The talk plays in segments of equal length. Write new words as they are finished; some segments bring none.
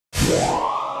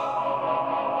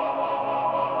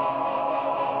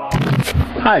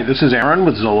Hi, this is Aaron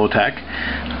with zollotech.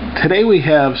 Today we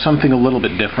have something a little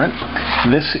bit different.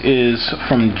 This is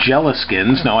from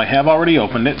GelaSkins. Now I have already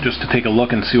opened it just to take a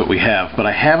look and see what we have, but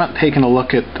I haven't taken a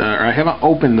look at, or I haven't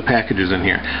opened the packages in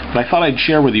here. But I thought I'd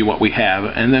share with you what we have,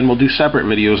 and then we'll do separate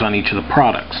videos on each of the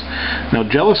products. Now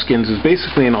GelaSkins is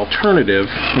basically an alternative.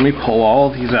 Let me pull all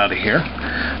of these out of here.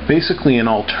 Basically an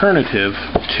alternative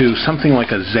to something like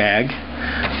a Zag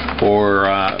or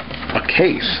a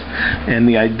case, and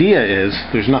the idea is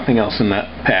there's nothing else in that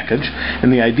package,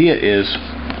 and the idea is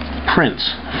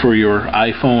prints for your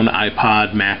iPhone,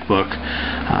 iPod,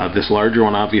 MacBook. This larger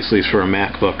one obviously is for a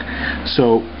MacBook.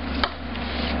 So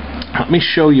let me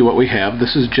show you what we have.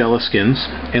 This is GelaSkins,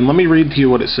 and let me read to you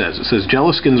what it says. It says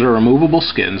GelaSkins are removable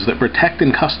skins that protect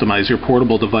and customize your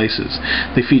portable devices.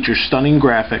 They feature stunning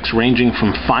graphics ranging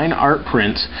from fine art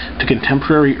prints to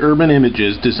contemporary urban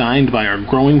images designed by our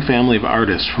growing family of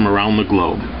artists from around the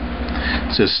globe.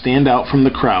 It says stand out from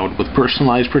the crowd with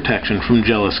personalized protection from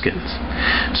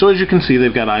GelaSkins. So as you can see,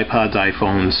 they've got iPods,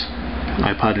 iPhones,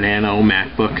 iPod Nano,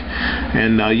 MacBook,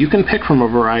 and you can pick from a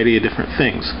variety of different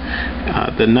things.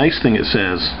 The nice thing it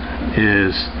says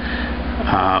is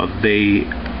they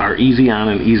are easy on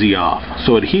and easy off.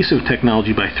 So adhesive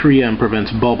technology by 3M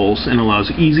prevents bubbles and allows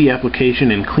easy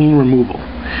application and clean removal,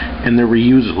 and they're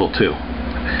reusable too.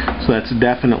 So that's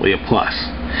definitely a plus.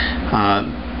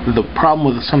 The problem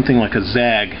with something like a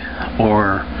Zag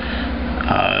or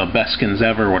a Best Skins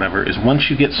Ever or whatever is once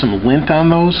you get some lint on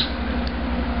those,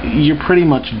 you're pretty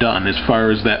much done as far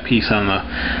as that piece on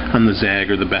the Zag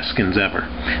or the Best Skins Ever.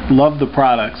 Love the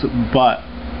products, but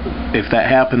if that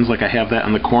happens, like I have that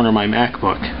on the corner of my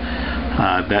MacBook,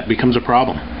 that becomes a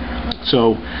problem.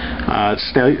 So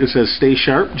it says stay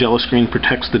sharp. GelaSkins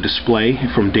protects the display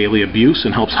from daily abuse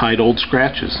and helps hide old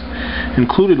scratches.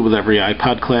 Included with every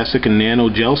iPod Classic and Nano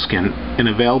GelaSkin, and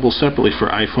available separately for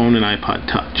iPhone and iPod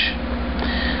Touch.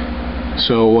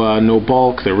 So no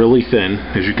bulk, they're really thin.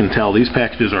 As you can tell, these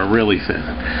packages are really thin.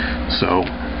 So,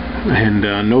 and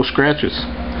no scratches.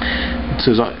 It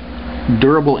says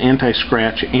durable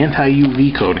anti-scratch,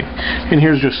 anti-UV coating. And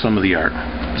here's just some of the art.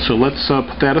 So let's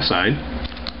put that aside.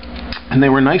 And they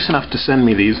were nice enough to send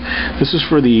me these. This is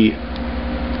for the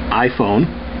iPhone.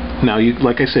 Now,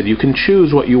 like I said, you can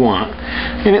choose what you want,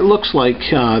 and it looks like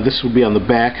this would be on the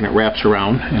back and it wraps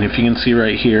around, and if you can see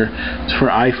right here, it's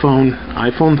for iPhone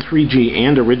 3G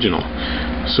and original,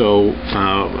 so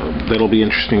that'll be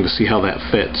interesting to see how that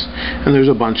fits. And there's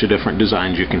a bunch of different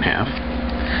designs you can have.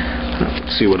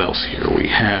 Let's see what else here. We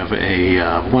have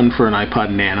a one for an iPod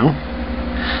Nano,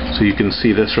 so you can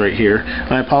see this right here.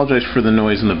 And I apologize for the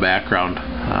noise in the background.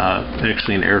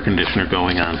 Actually an air conditioner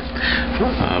going on,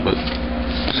 but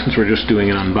since we're just doing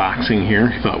an unboxing here,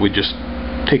 I thought we'd just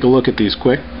take a look at these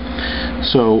quick.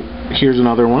 So here's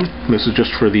another one. This is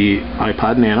just for the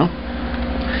iPod Nano,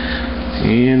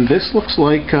 and this looks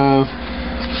like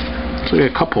it's like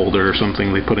a cup holder or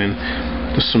something they put in.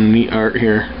 Just some neat art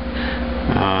here.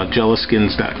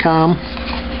 GelaSkins.com,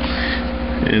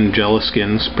 and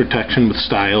GelaSkins protection with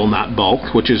style, not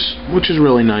bulk, which is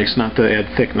really nice, not to add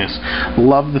thickness.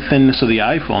 Love the thinness of the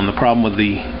iPhone. The problem with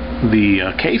the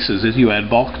cases is you add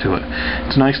bulk to it.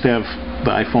 It's nice to have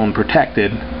the iPhone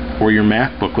protected or your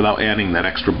MacBook without adding that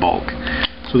extra bulk.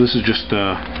 So this is just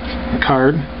a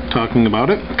card talking about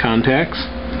it, contacts.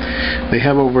 They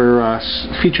have over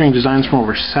featuring designs from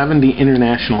over 70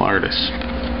 international artists.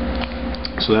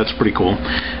 So that's pretty cool.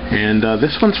 And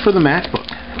this one's for the MacBook.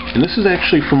 And this is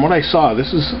actually, from what I saw,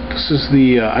 this is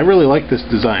the I really like this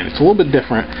design. It's a little bit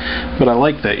different, but I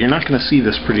like that. You're not going to see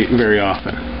this very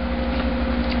often.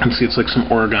 You can see it's like some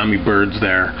origami birds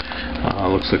there.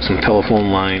 Looks like some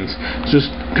telephone lines. It's just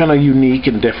kind of unique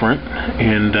and different,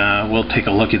 and we'll take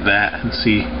a look at that and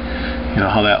see,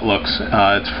 how that looks.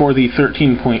 It's for the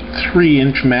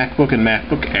 13.3-inch MacBook and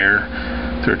MacBook Air,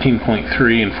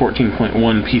 13.3 and 14.1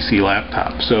 PC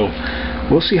laptop. So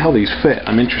we'll see how these fit.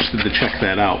 I'm interested to check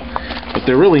that out. But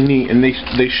they're really neat, and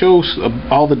they show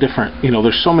all the different,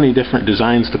 there's so many different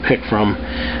designs to pick from,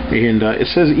 and it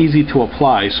says easy to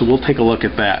apply, so we'll take a look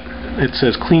at that. It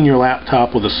says clean your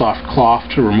laptop with a soft cloth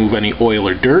to remove any oil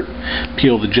or dirt.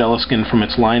 Peel the GelaSkin from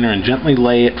its liner and gently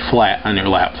lay it flat on your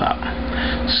laptop.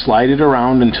 Slide it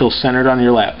around until centered on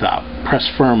your laptop. Press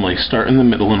firmly, start in the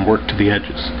middle, and work to the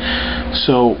edges.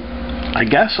 So I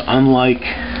guess like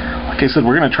I said,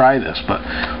 we're going to try this, but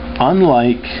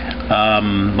unlike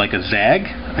like a Zag,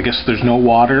 I guess there's no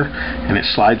water and it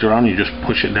slides around, you just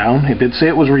push it down. It did say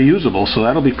it was reusable, so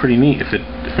that'll be pretty neat if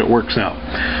it works out.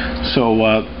 So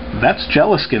that's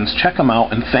GelaSkins. Check them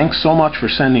out, and thanks so much for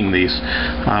sending these.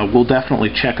 We'll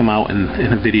definitely check them out in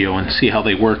a video and see how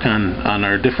they work on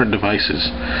our different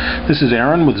devices. This is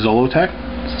Aaron with zollotech.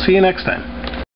 See you next time.